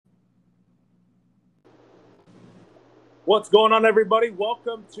What's going on, everybody?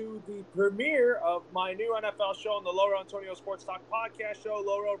 Welcome to the premiere of my new NFL show on the Loro Antonio Sports Talk podcast show,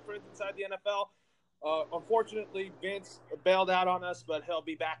 Loro and Friends Inside the NFL. Unfortunately, Vince bailed out on us, but he'll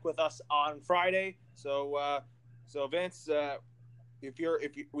be back with us on Friday. So Vince,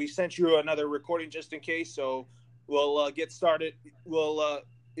 we sent you another recording just in case. So we'll get started.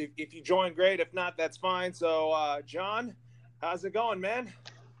 If you join, great. If not, that's fine. So John, how's it going, man?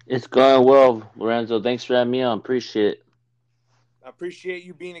 It's going well, Lorenzo. Thanks for having me on. Appreciate it. I appreciate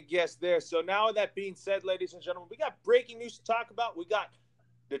you being a guest there. So now with that being said, ladies and gentlemen, we got breaking news to talk about. We got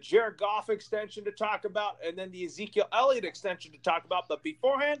the Jared Goff extension to talk about, and then the Ezekiel Elliott extension to talk about. But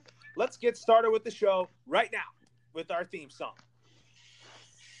beforehand, let's get started with the show right now with our theme song.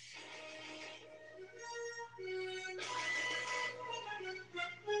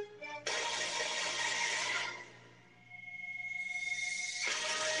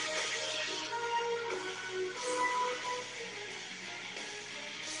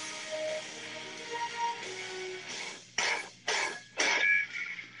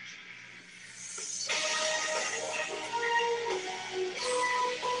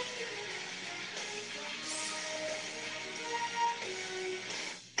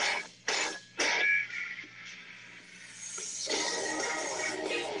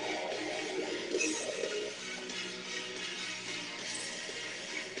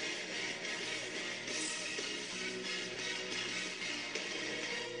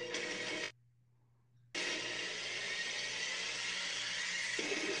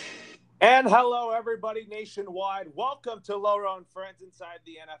 And hello, everybody nationwide. Welcome to Loro and Friends Inside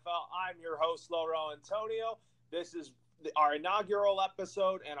the NFL. I'm your host, Loro Antonio. This is our inaugural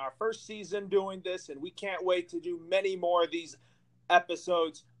episode and our first season doing this, and we can't wait to do many more of these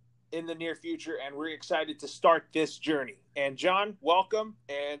episodes in the near future, and we're excited to start this journey. And John, welcome,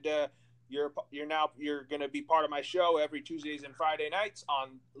 and you're going to be part of my show every Tuesdays and Friday nights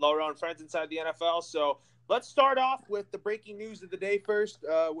on Loro and Friends Inside the NFL. So let's start off with the breaking news of the day first,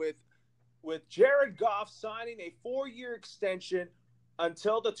 with Jared Goff signing a 4-year extension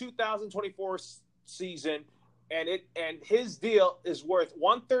until the 2024 season, and his deal is worth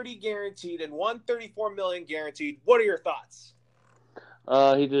 $130 guaranteed and $134 million guaranteed. What are your thoughts?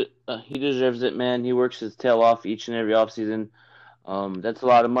 He deserves it, man. He works his tail off each and every offseason. That's a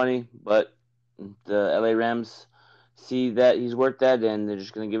lot of money, but the LA Rams see that he's worth that, and they're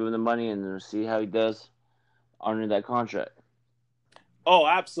just gonna give him the money, and they'll see how he does honoring that contract. Oh,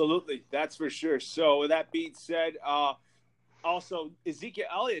 absolutely. That's for sure. So with that being said, also Ezekiel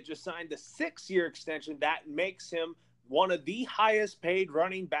Elliott just signed a 6-year extension that makes him one of the highest paid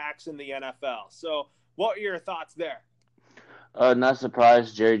running backs in the NFL. So what are your thoughts there? Not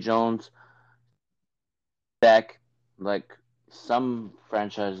surprised. Jerry Jones back like some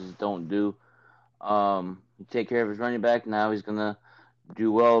franchises don't do. He take care of his running back. Now he's gonna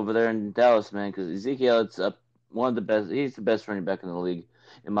do well over there in Dallas, man. Because Ezekiel, it's up one of the best. He's the best running back in the league,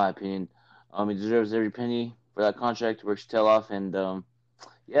 in my opinion. He deserves every penny for that contract. Works his tail off, and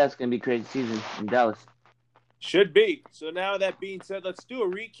yeah, it's gonna be a crazy season in Dallas. Should be. So now that being said, let's do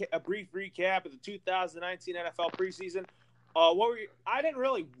a brief recap of the 2019 NFL preseason. I didn't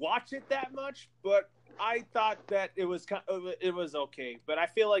really watch it that much, but I thought that it was okay. But I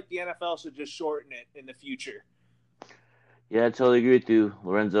feel like the NFL should just shorten it in the future. Yeah, I totally agree with you,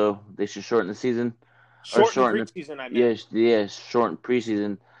 Lorenzo. They should shorten the season or Shorten shorten the preseason, I meant. yes, shorten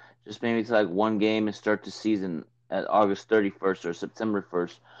preseason. Just maybe to like one game and start the season at August 31st or September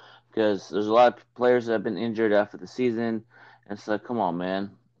 1st, because there's a lot of players that have been injured after the season. And it's like, come on, man.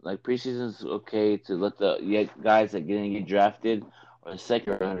 Like preseason's okay to let the guys that get drafted or the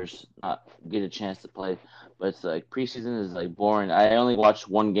second rounders not get a chance to play, but it's like preseason is like boring. I only watched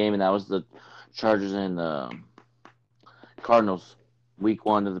one game, and that was the Chargers and Cardinals, week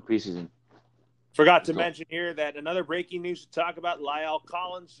 1 of the preseason. Forgot to mention here that another breaking news to talk about, La'el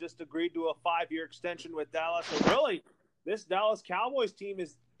Collins just agreed to a 5-year extension with Dallas. So really, this Dallas Cowboys team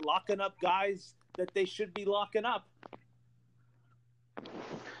is locking up guys that they should be locking up.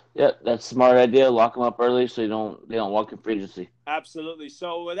 Yeah, that's a smart idea. Lock them up early so they don't walk in free agency. Absolutely.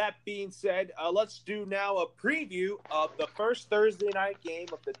 So with that being said, let's do now a preview of the first Thursday night game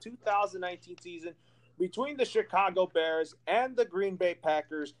of the 2019 season between the Chicago Bears and the Green Bay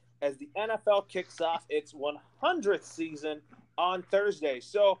Packers as the NFL kicks off its 100th season on Thursday.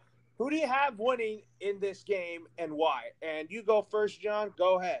 So who do you have winning in this game and why? And you go first, John.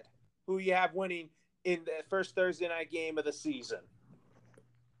 Go ahead. Who you have winning in the first Thursday night game of the season?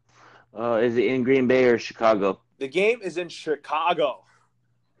 Is it in Green Bay or Chicago? The game is in Chicago.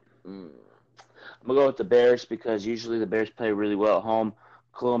 I'm gonna go with the Bears because usually the Bears play really well at home.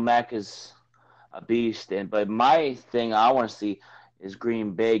 Khalil Mack is a beast. But my thing I want to see is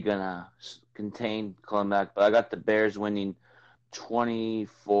Green Bay gonna contain comeback. But I got the Bears winning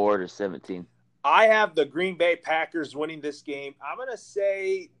 24-17. I have the Green Bay Packers winning this game. I'm going to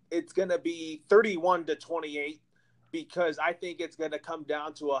say it's going to be 31-28 because I think it's going to come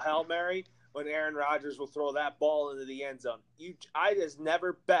down to a Hail Mary when Aaron Rodgers will throw that ball into the end zone. I just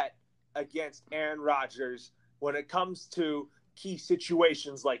never bet against Aaron Rodgers when it comes to key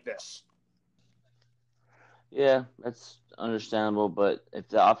situations like this. Yeah, that's understandable. But if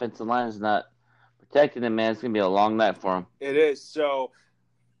the offensive line is not protecting him, man, it's going to be a long night for him. It is.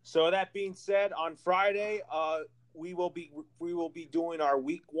 So that being said, on Friday, we will be doing our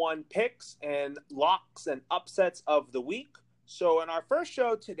week 1 picks and locks and upsets of the week. So in our first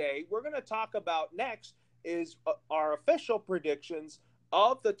show today, we're going to talk about next is our official predictions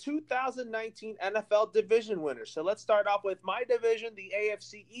of the 2019 NFL division winners. So let's start off with my division, the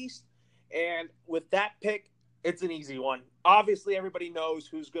AFC East. And with that pick, it's an easy one. Obviously, everybody knows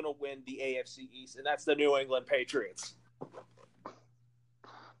who's going to win the AFC East, and that's the New England Patriots.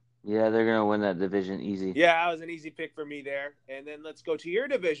 Yeah, they're going to win that division easy. Yeah, that was an easy pick for me there. And then let's go to your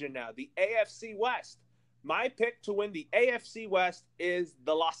division now, the AFC West. My pick to win the AFC West is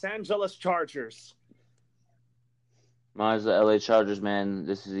the Los Angeles Chargers. Mine's the LA Chargers, man.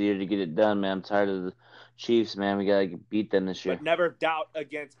 This is the year to get it done, man. I'm tired of the Chiefs, man. We got to beat them this year. But never doubt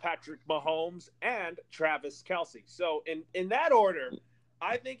against Patrick Mahomes and Travis Kelce. So in that order,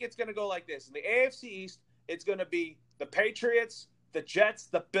 I think it's going to go like this. In the AFC East, it's going to be the Patriots, the Jets,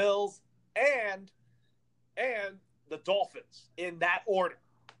 the Bills, and the Dolphins in that order.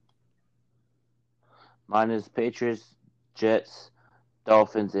 Mine is Patriots, Jets,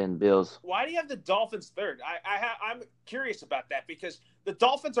 Dolphins, and Bills. Why do you have the Dolphins third? I'm curious about that because the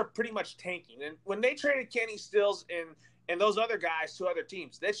Dolphins are pretty much tanking. And when they traded Kenny Stills and those other guys to other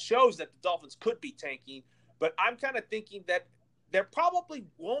teams, that shows that the Dolphins could be tanking. But I'm kind of thinking that they probably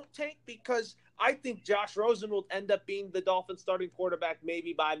won't tank because I think Josh Rosen will end up being the Dolphins starting quarterback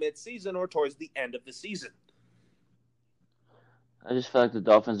maybe by midseason or towards the end of the season. I just feel like the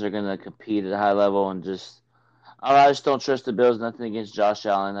Dolphins are going to compete at a high level and I just don't trust the Bills. Nothing against Josh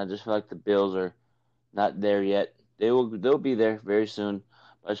Allen. I just feel like the Bills are not there yet. They'll be there very soon.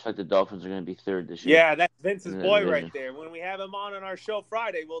 But I just feel like the Dolphins are going to be third this year. Yeah, that's Vince's boy right there. When we have him on our show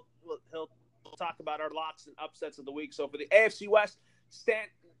Friday, he'll talk about our locks and upsets of the week. So for the AFC West,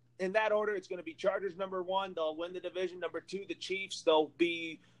 in that order, it's going to be Chargers number 1. They'll win the division. Number 2, the Chiefs. They'll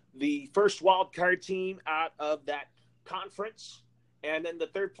be the first wild card team out of that conference. And then the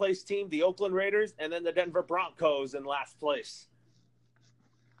third place team, the Oakland Raiders, and then the Denver Broncos in last place.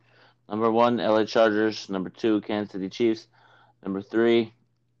 Number 1, LA Chargers. Number 2, Kansas City Chiefs. Number 3,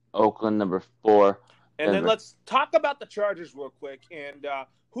 Oakland. Number 4, And then let's talk about the Chargers real quick. And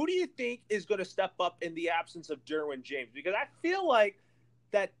who do you think is going to step up in the absence of Derwin James? Because I feel like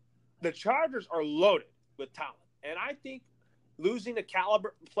that the Chargers are loaded with talent. And I think losing a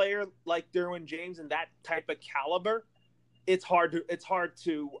caliber player like Derwin James and that type of caliber, it's hard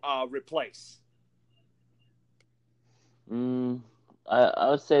to replace. I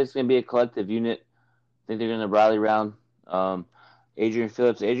would say it's going to be a collective unit. I think they're going to rally around Adrian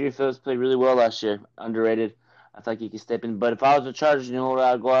Phillips. Adrian Phillips played really well last year. Underrated. I feel like he can step in. But if I was the Chargers, you know what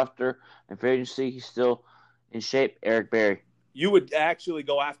I'd go after? And for agency, he's still in shape. Eric Berry. You would actually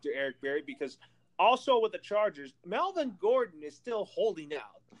go after Eric Berry because also with the Chargers, Melvin Gordon is still holding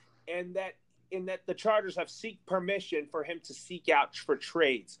out. And that the Chargers have sought permission for him to seek out for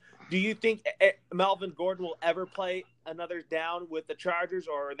trades. Do you think Melvin Gordon will ever play another down with the Chargers,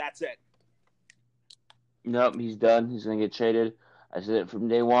 or that's it? Nope, he's done. He's going to get traded. I said it from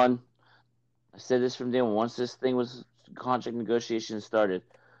day one. Once this thing was contract negotiations started,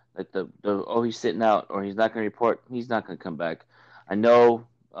 like he's sitting out or he's not going to report. He's not going to come back. I know.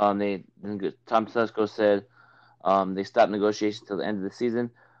 Tom Telesco said they stopped negotiations until the end of the season.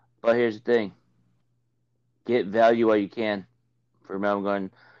 But here's the thing. Get value while you can for Melvin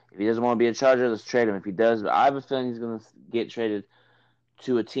Gordon. If he doesn't want to be a Charger, let's trade him. If he does, I have a feeling he's going to get traded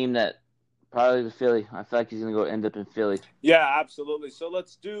to a team that probably the Philly. I feel like he's going to end up in Philly. Yeah, absolutely. So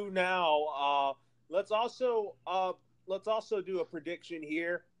let's do now. Let's also do a prediction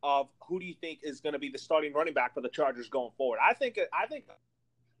here of who do you think is going to be the starting running back for the Chargers going forward. I think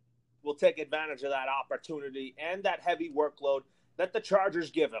we'll take advantage of that opportunity and that heavy workload that the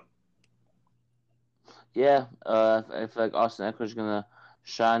Chargers give him. Yeah, I feel like Austin Eckler's going to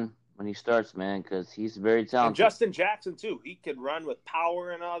shine when he starts, man, because he's very talented. And Justin Jackson, too. He can run with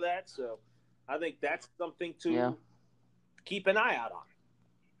power and all that. So I think that's something to keep an eye out on.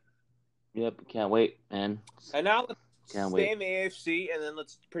 Yep, can't wait, man. And now Can't stay wait. in the AFC, and then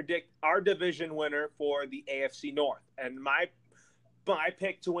let's predict our division winner for the AFC North. And my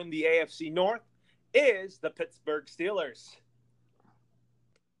pick to win the AFC North is the Pittsburgh Steelers.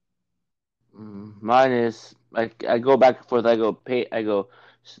 Mine is I go back and forth. I go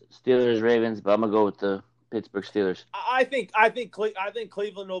Steelers, Ravens, but I'm gonna go with the Pittsburgh Steelers. I think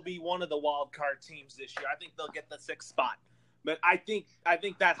Cleveland will be one of the wild card teams this year. I think they'll get the 6th spot. But I think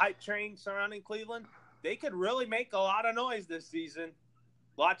that hype train surrounding Cleveland, they could really make a lot of noise this season.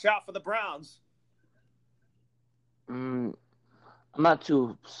 Watch out for the Browns. I'm not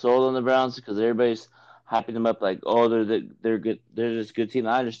too sold on the Browns because everybody's hyping them up like, oh, they're good. They're just a good team.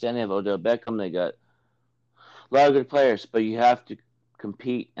 I understand they have Odell Beckham. They got a lot of good players, but you have to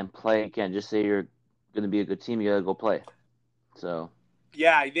compete and play. You can't just say you're going to be a good team. You got to go play. So.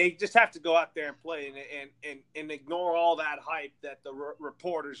 Yeah, they just have to go out there and play and ignore all that hype that the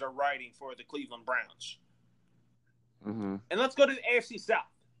reporters are writing for the Cleveland Browns. Mm-hmm. And let's go to the AFC South.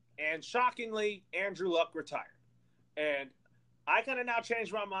 And shockingly, Andrew Luck retired. And I kind of now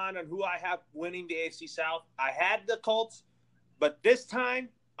changed my mind on who I have winning the AFC South. I had the Colts, but this time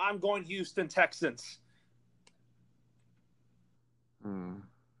I'm going Houston Texans.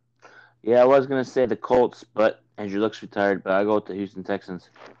 Yeah, I was going to say the Colts, but Andrew Luck's retired, but I go with the Houston Texans.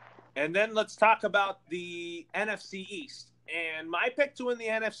 And then let's talk about the NFC East. And my pick to win the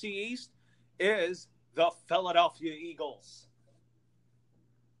NFC East is the Philadelphia Eagles.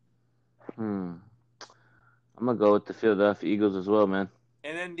 I'm going to go with the Philadelphia Eagles as well, man.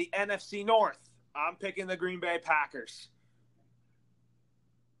 And then the NFC North, I'm picking the Green Bay Packers.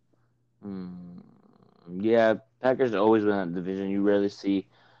 Yeah, Packers always win that division. You rarely see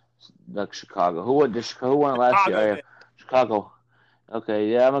like Chicago. Who won it last year? Chicago. Chicago.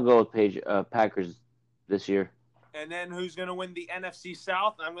 Okay, yeah, I'm going to go with Packers this year. And then who's going to win the NFC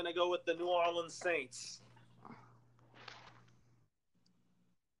South? I'm going to go with the New Orleans Saints.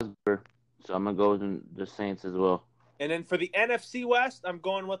 So I'm going to go with the Saints as well. And then for the NFC West, I'm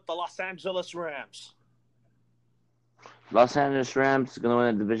going with the Los Angeles Rams. Los Angeles Rams going to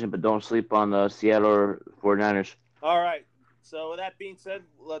win the division, but don't sleep on the Seattle 49ers. All right. So with that being said,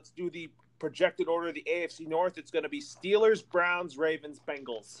 let's do the projected order of the AFC North. It's going to be Steelers, Browns, Ravens,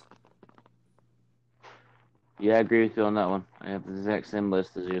 Bengals. Yeah, I agree with you on that one. I have the exact same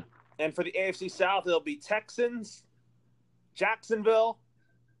list as you. And for the AFC South, it'll be Texans, Jacksonville,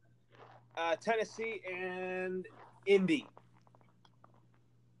 Tennessee, and Indy.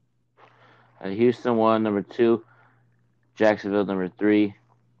 Houston 1, number 2. Jacksonville number 3.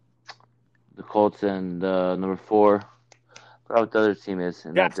 The Colts and number 4. Probably what the other team is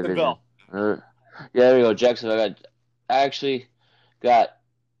in that division. Yeah, there we go. Jacksonville. I actually got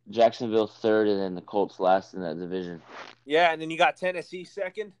Jacksonville 3rd and then the Colts last in that division. Yeah, and then you got Tennessee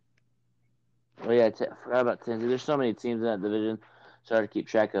 2nd. Oh yeah, I forgot about Tennessee. There's so many teams in that division. It's hard to keep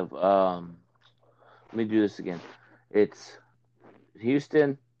track of. Let me do this again. It's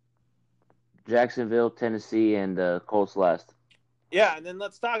Houston, Jacksonville, Tennessee, and Colts last. Yeah, and then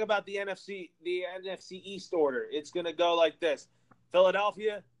let's talk about the NFC East order. It's going to go like this: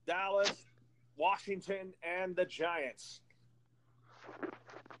 Philadelphia, Dallas, Washington, and the Giants.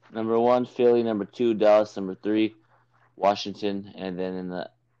 Number 1, Philly. Number 2, Dallas. Number 3, Washington. And then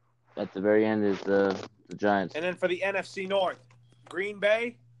at the very end is the Giants. And then for the NFC North, Green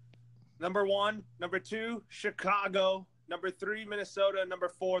Bay, number 1. Number 2, Chicago. Number 3, Minnesota. Number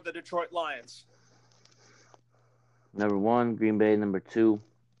 4, the Detroit Lions. Number 1, Green Bay. Number 2,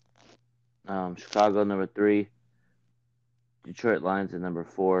 Chicago. Number 3, Detroit Lions. And number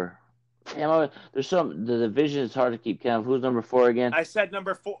 4. Damn, the division is hard to keep count. Who's number 4 again? I said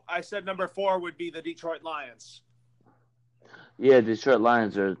number 4 would be the Detroit Lions. Yeah, Detroit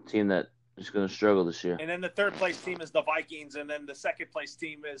Lions are a team that is going to struggle this year. And then the 3rd place team is the Vikings, and then the 2nd place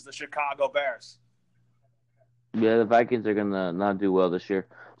team is the Chicago Bears. Yeah, the Vikings are going to not do well this year.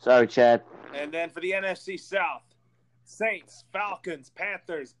 Sorry, Chad. And then for the NFC South, Saints, Falcons,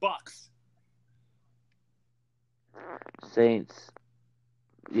 Panthers, Bucks. Saints.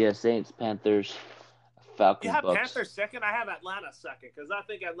 Yeah, Saints, Panthers, Falcons, You have Bucks. Panthers 2nd. I have Atlanta 2nd because I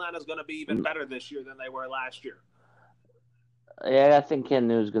think Atlanta's going to be even better this year than they were last year. Yeah, I think Ken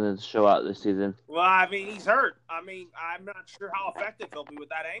Newton's going to show out this season. Well, I mean, he's hurt. I mean, I'm not sure how effective he'll be with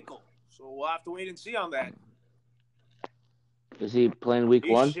that ankle. So we'll have to wait and see on that. Is he playing week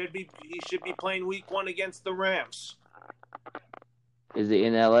 1? He should be playing week 1 against the Rams. Is he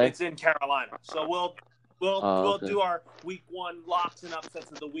in LA? It's in Carolina. So we'll okay. do our week 1 locks and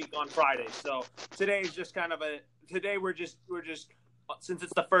upsets of the week on Friday. So today's just kind of today we're just since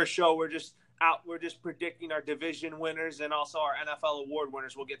it's the first show, we're just out. We're just predicting our division winners and also our NFL award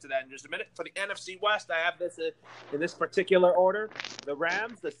winners. We'll get to that in just a minute. For the NFC West, I have this in this particular order: the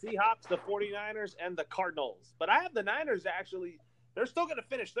Rams, the Seahawks, the 49ers, and the Cardinals. But I have the Niners actually. They're still going to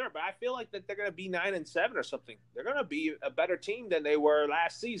finish third, but I feel like that they're going to be 9-7 or something. They're going to be a better team than they were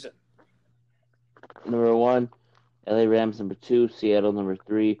last season. Number 1, LA Rams. Number 2, Seattle. Number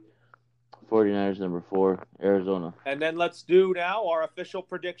 3, 49ers. Number 4, Arizona. And then let's do now our official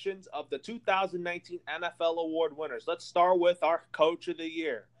predictions of the 2019 NFL award winners. Let's start with our Coach of the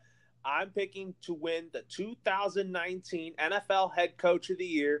Year. I'm picking to win the 2019 NFL Head Coach of the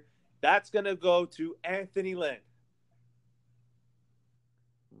Year. That's going to go to Anthony Lynn.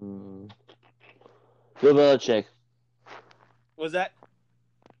 Bill Belichick. Was that?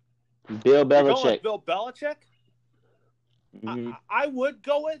 Bill You're going Belichick. with Bill Belichick? Mhm. I would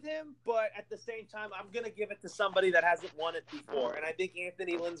go with him, but at the same time, I'm going to give it to somebody that hasn't won it before. And I think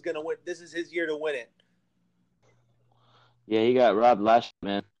Anthony Lynn's going to win. This is his year to win it. Yeah, he got robbed last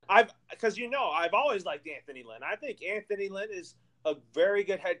year, man. Because I've always liked Anthony Lynn. I think Anthony Lynn is a very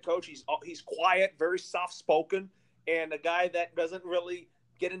good head coach. He's quiet, very soft-spoken, and a guy that doesn't really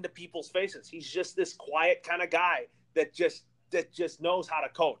get into people's faces. He's just this quiet kind of guy that just knows how to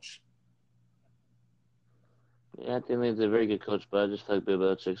coach. Yeah, Anthony Lynn's a very good coach, but I just feel like Bill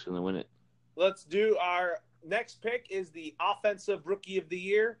Belichick's going to win it. Let's do our next pick is the Offensive Rookie of the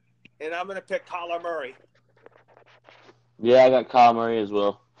Year, and I'm going to pick Kyler Murray. Yeah, I got Kyle Murray as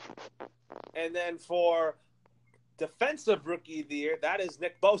well. And then for Defensive Rookie of the Year, that is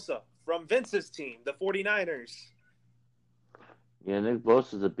Nick Bosa from Vince's team, the 49ers. Yeah, Nick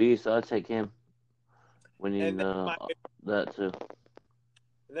Bosa's a beast. I'll take him winning that too.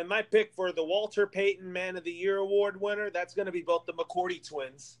 And then my pick for the Walter Payton Man of the Year award winner, that's going to be both the McCourty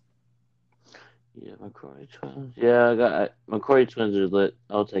twins. Yeah, McCourty twins. Yeah, I got McCourty twins are lit.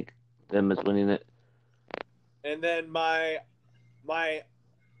 I'll take them as winning it. And then my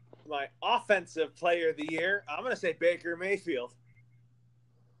Offensive Player of the Year, I'm going to say Baker Mayfield.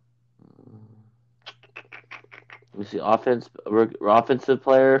 Let me see, offensive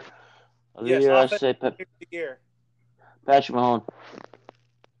player of the year. I say Patrick Mahomes.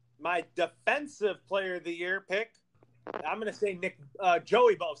 My Defensive Player of the Year pick, I'm going to say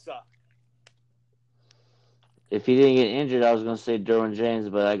Joey Bosa. If he didn't get injured, I was going to say Derwin James,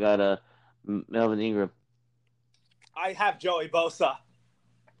 but I got Melvin Ingram. I have Joey Bosa.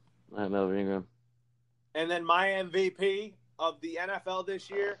 I have Melvin Ingram. And then my MVP of the NFL this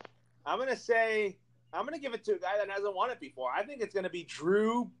year, I'm going to give it to a guy that hasn't won it before. I think it's going to be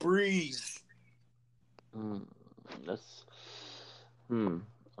Drew Brees. I'm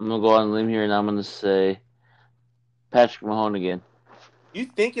going to go on a limb here, and I'm going to say Patrick Mahomes again. You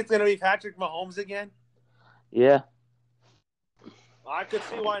think it's going to be Patrick Mahomes again? Yeah. I could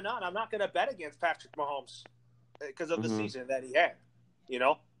see why not. I'm not going to bet against Patrick Mahomes because of the season that he had,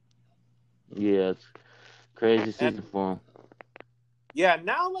 Yeah, it's crazy season for him. Yeah,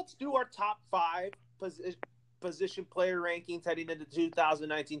 now let's do our top 5 position player rankings heading into the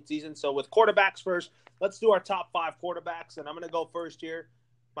 2019 season. So with quarterbacks first, let's do our top 5 quarterbacks, and I'm going to go first here.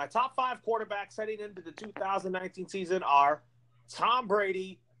 My top 5 quarterbacks heading into the 2019 season are Tom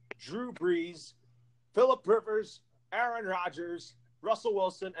Brady, Drew Brees, Phillip Rivers, Aaron Rodgers, Russell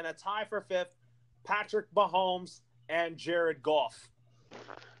Wilson, and a tie for 5th, Patrick Mahomes and Jared Goff.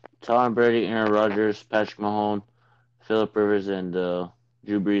 Tom Brady, Aaron Rodgers, Patrick Mahomes, Phillip Rivers, and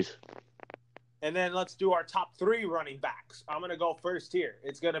Drew Brees. And then let's do our top 3 running backs. I'm going to go first here.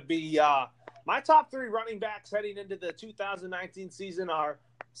 It's going to be my top 3 running backs heading into the 2019 season are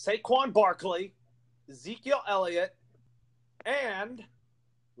Saquon Barkley, Ezekiel Elliott, and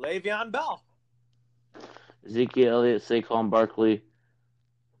Le'Veon Bell. Ezekiel Elliott, Saquon Barkley,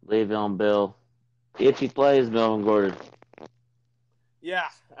 Le'Veon Bell. If he plays, Melvin Gordon. Yeah,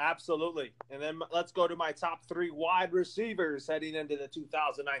 absolutely. And then let's go to my top 3 wide receivers heading into the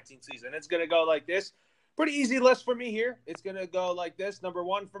 2019 season. It's going to go like this. Pretty easy list for me here. It's going to go like this. Number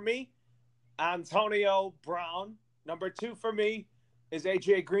 1 for me, Antonio Brown. Number 2 for me is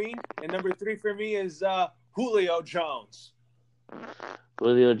A.J. Green. And number 3 for me is Julio Jones.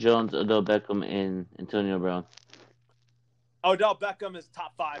 Julio Jones, Odell Beckham, and Antonio Brown. Odell Beckham is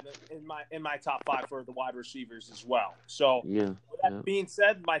top 5 in my top 5 for the wide receivers as well. So with that being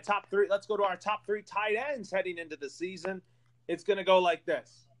said, my top 3, let's go to our top 3 tight ends heading into the season. It's going to go like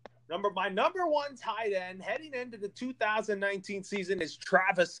this. My number 1 tight end heading into the 2019 season is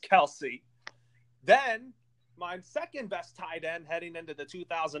Travis Kelce. Then my second best tight end heading into the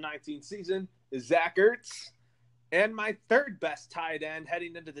 2019 season is Zach Ertz. And my third best tight end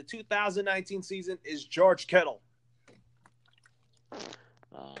heading into the 2019 season is George Kittle.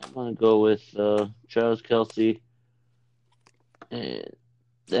 I'm gonna go with Travis Kelsey. And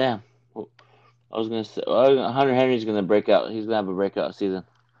damn, I was gonna say Hunter Henry's gonna break out. He's gonna have a breakout season.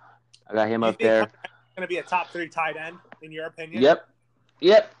 I got him You up think there. Hunter Henry's going to be a top 3 tight end, in your opinion? Yep,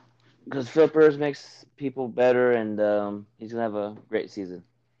 yep. Because flippers makes people better, and he's gonna have a great season.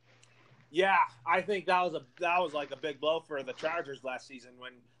 Yeah, I think that was like a big blow for the Chargers last season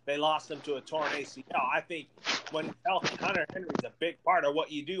when they lost him to a torn ACL. I think when he's healthy, Hunter Henry's a big part of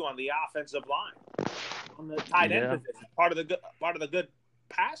what you do on the offensive line, on the tight end position. Part of the good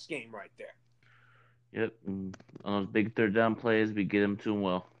pass game right there. Yep. And on those big third down plays, we get him to him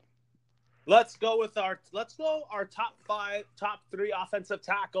well. Let's go our top 3 offensive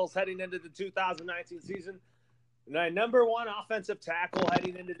tackles heading into the 2019 season. My number 1 offensive tackle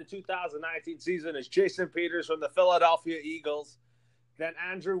heading into the 2019 season is Jason Peters from the Philadelphia Eagles, then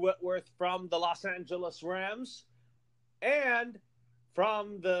Andrew Whitworth from the Los Angeles Rams, and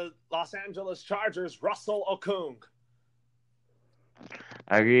from the Los Angeles Chargers, Russell Okung.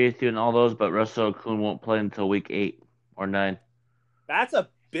 I agree with you on all those, but Russell Okung won't play until week 8 or 9. That's a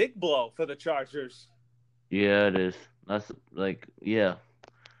big blow for the Chargers. Yeah, it is. That's yeah.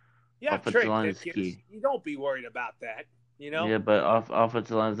 Yeah, offensive line is Pipkins. key. You don't be worried about that, Yeah, but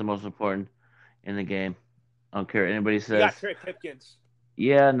offensive line is the most important in the game. I don't care what anybody says. You got Trey Pipkins.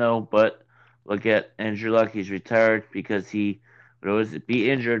 Yeah, no, but look at Andrew Luck. He's retired because he would always be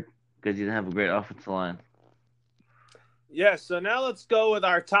injured because he didn't have a great offensive line. Yeah, so now let's go with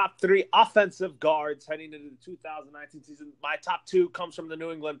our top 3 offensive guards heading into the 2019 season. My top 2 comes from the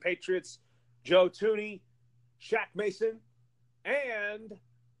New England Patriots, Joe Thuney, Shaq Mason, and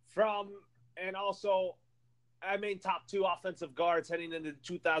top 2 offensive guards heading into the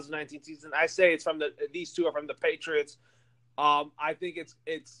 2019 season. I say these 2 are from the Patriots. I think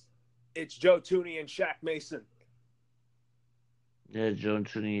it's Joe Thuney and Shaq Mason. Yeah, Joe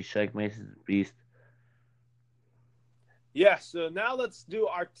Thuney, Shaq Mason's a beast. Yeah, so now let's do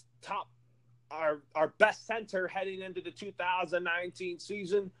our best center heading into the 2019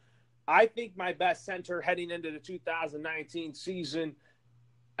 season. I think my best center heading into the 2019 season,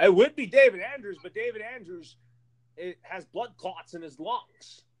 it would be David Andrews, but David Andrews has blood clots in his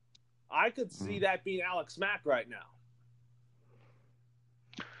lungs. I could see that being Alex Mack right now.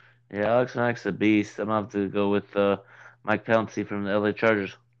 Yeah, Alex Mack's a beast. I'm going to have to go with Mike Pouncey from the LA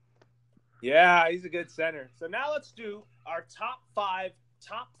Chargers. Yeah, he's a good center. So now let's do our top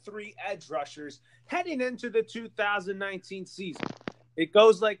 3 edge rushers heading into the 2019 season. It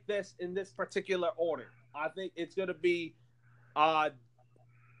goes like this in this particular order. I think it's going to be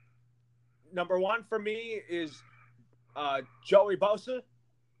number 1 for me is Joey Bosa.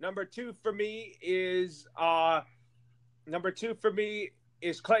 Number 2 for me is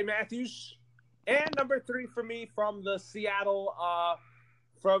Clay Matthews, and number 3 for me from the Seattle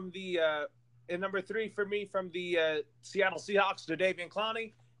Seattle Seahawks, Jadeveon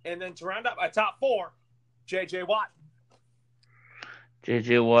Clowney, and then to round up my top 4, J.J. Watt.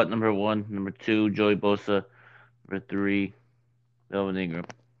 J.J. Watt, number 1. Number 2, Joey Bosa. Number 3, Melvin Ingram.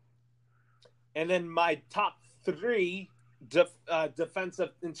 And then my top 3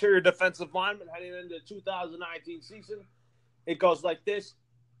 interior defensive linemen heading into the 2019 season. It goes like this: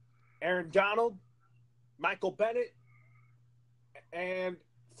 Aaron Donald, Michael Bennett, and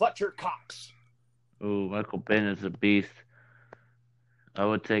Fletcher Cox. Oh, Michael Bennett's a beast. I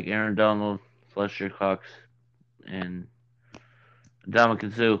would take Aaron Donald, Fletcher Cox, and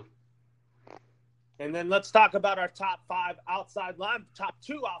Ndamukong Suh. And then let's talk about our top 2 outside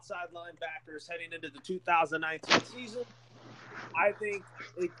linebackers heading into the 2019 season. I think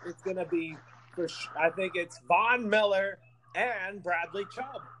it's going to be it's Von Miller and Bradley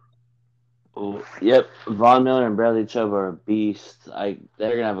Chubb. Oh, yep. Von Miller and Bradley Chubb are a beast. They're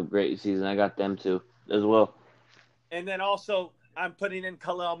going to have a great season. I got them too as well. And then also I'm putting in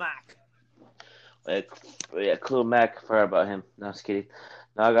Khalil Mack. Yeah, Khalil Mack. Forgot about him. No, I was kidding.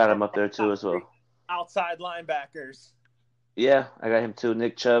 No, I got him up there too as well. Outside linebackers. Yeah, I got him too.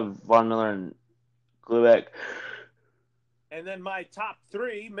 Nick Chubb, Von Miller, and Khalil Mack. And then my top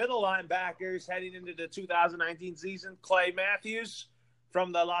 3 middle linebackers heading into the 2019 season: Clay Matthews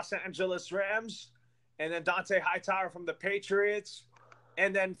from the Los Angeles Rams, and then Dante Hightower from the Patriots,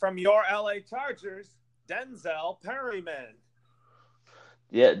 and then from your LA Chargers, Denzel Perryman.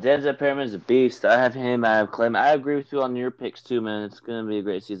 Yeah, Denzel Perryman's a beast. I have him. I have Clay. I agree with you on your picks too, man. It's going to be a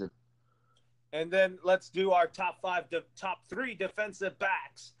great season. And then let's do our top 3 defensive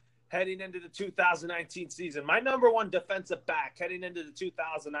backs heading into the 2019 season. My number 1 defensive back heading into the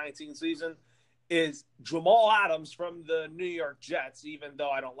 2019 season is Jamal Adams from the New York Jets. Even though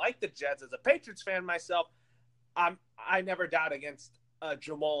I don't like the Jets, as a Patriots fan myself, I never doubt against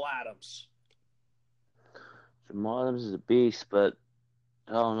Jamal Adams? Jamal Adams is a beast, but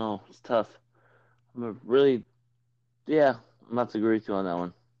I don't know. It's tough. I'm going to have to agree with you on that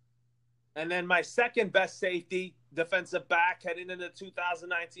one. And then my second best safety, defensive back heading into the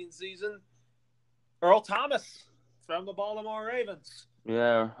 2019 season, Earl Thomas from the Baltimore Ravens.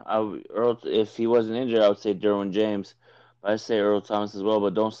 Yeah, Earl. If he wasn't injured, I would say Derwin James. But I say Earl Thomas as well.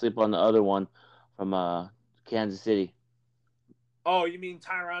 But don't sleep on the other one from Kansas City. Oh, you mean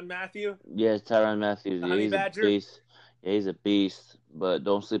Tyrann Mathieu? Yeah, Tyrann Mathieu. The Yeah, Honey he's a Badger? beast. Yeah, he's a beast. But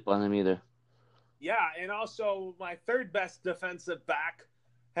don't sleep on him either. Yeah, and also my third best defensive back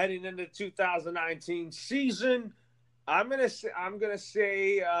heading into 2019 season. I'm gonna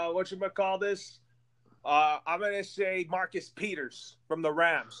say what you might call this. I'm gonna say Marcus Peters from the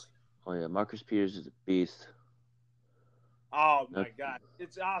Rams. Oh yeah, Marcus Peters is a beast. Oh my God!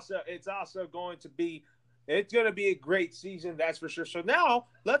 It's also going to be a great season, that's for sure. So now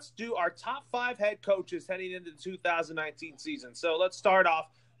let's do our top 5 head coaches heading into the 2019 season. So let's start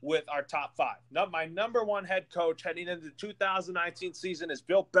off with our top 5. Now, my number 1 head coach heading into the 2019 season is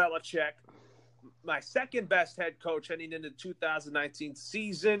Bill Belichick. My second best head coach heading into the 2019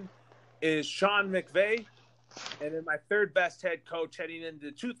 season is Sean McVay. And then my third best head coach heading into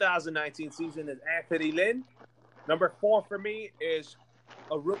the 2019 season is Anthony Lynn. Number 4 for me is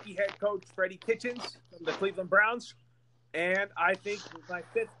a rookie head coach, Freddie Kitchens from the Cleveland Browns. And I think my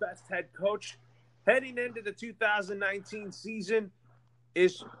 5th best head coach heading into the 2019 season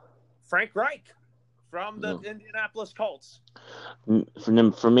is Frank Reich from the Indianapolis Colts.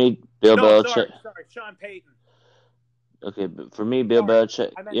 For me, Bill Belichick. Sorry, Sean Payton. Okay, but for me, Bill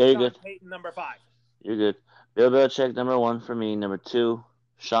Belichick. I meant you're Sean good. Payton, number 5. You're good. Bill Belichick, number 1 for me. Number 2,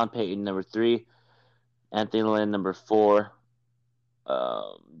 Sean Payton. Number 3, Anthony Lynn. Number 4,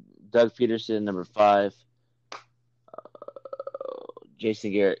 Doug Peterson. Number 5,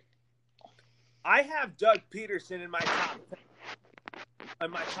 Jason Garrett. I have Doug Peterson in my top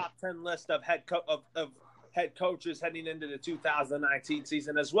 10 list of head coaches heading into the 2019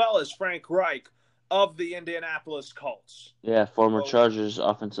 season, as well as Frank Reich of the Indianapolis Colts. Yeah, former Chargers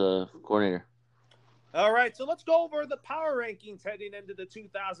offensive coordinator. All right, so let's go over the power rankings heading into the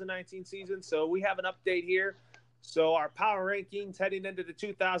 2019 season. So we have an update here. So our power rankings heading into the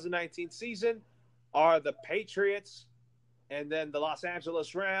 2019 season are the Patriots, and then the Los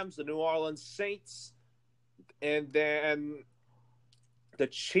Angeles Rams, the New Orleans Saints, and then the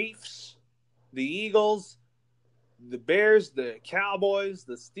Chiefs, the Eagles, the Bears, the Cowboys,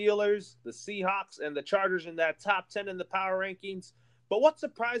 the Steelers, the Seahawks, and the Chargers in that top 10 in the power rankings. But what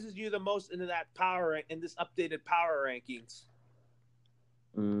surprises you the most in this updated power rankings?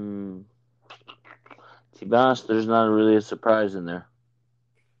 To be honest, there's not really a surprise in there.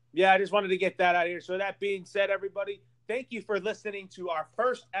 Yeah, I just wanted to get that out of here. So that being said, everybody, thank you for listening to our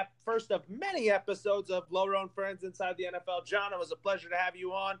first of many episodes of Loro and Friends Inside the NFL. John, it was a pleasure to have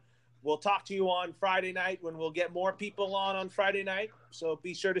you on. We'll talk to you on Friday night when we'll get more people on Friday night. So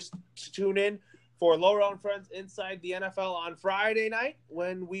be sure to tune in for Loro and Friends Inside the NFL on Friday night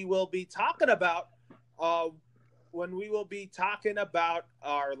when we will be talking about our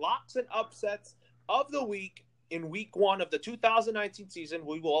locks and upsets of the week in week 1 of the 2019 season.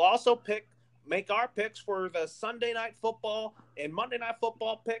 We will also make our picks for the Sunday night football and Monday night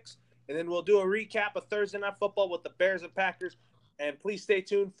football picks, and then we'll do a recap of Thursday night football with the Bears and Packers. And please stay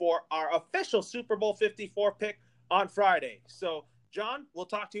tuned for our official Super Bowl 54 pick on Friday. So, John, we'll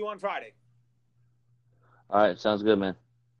talk to you on Friday. All right, sounds good, man.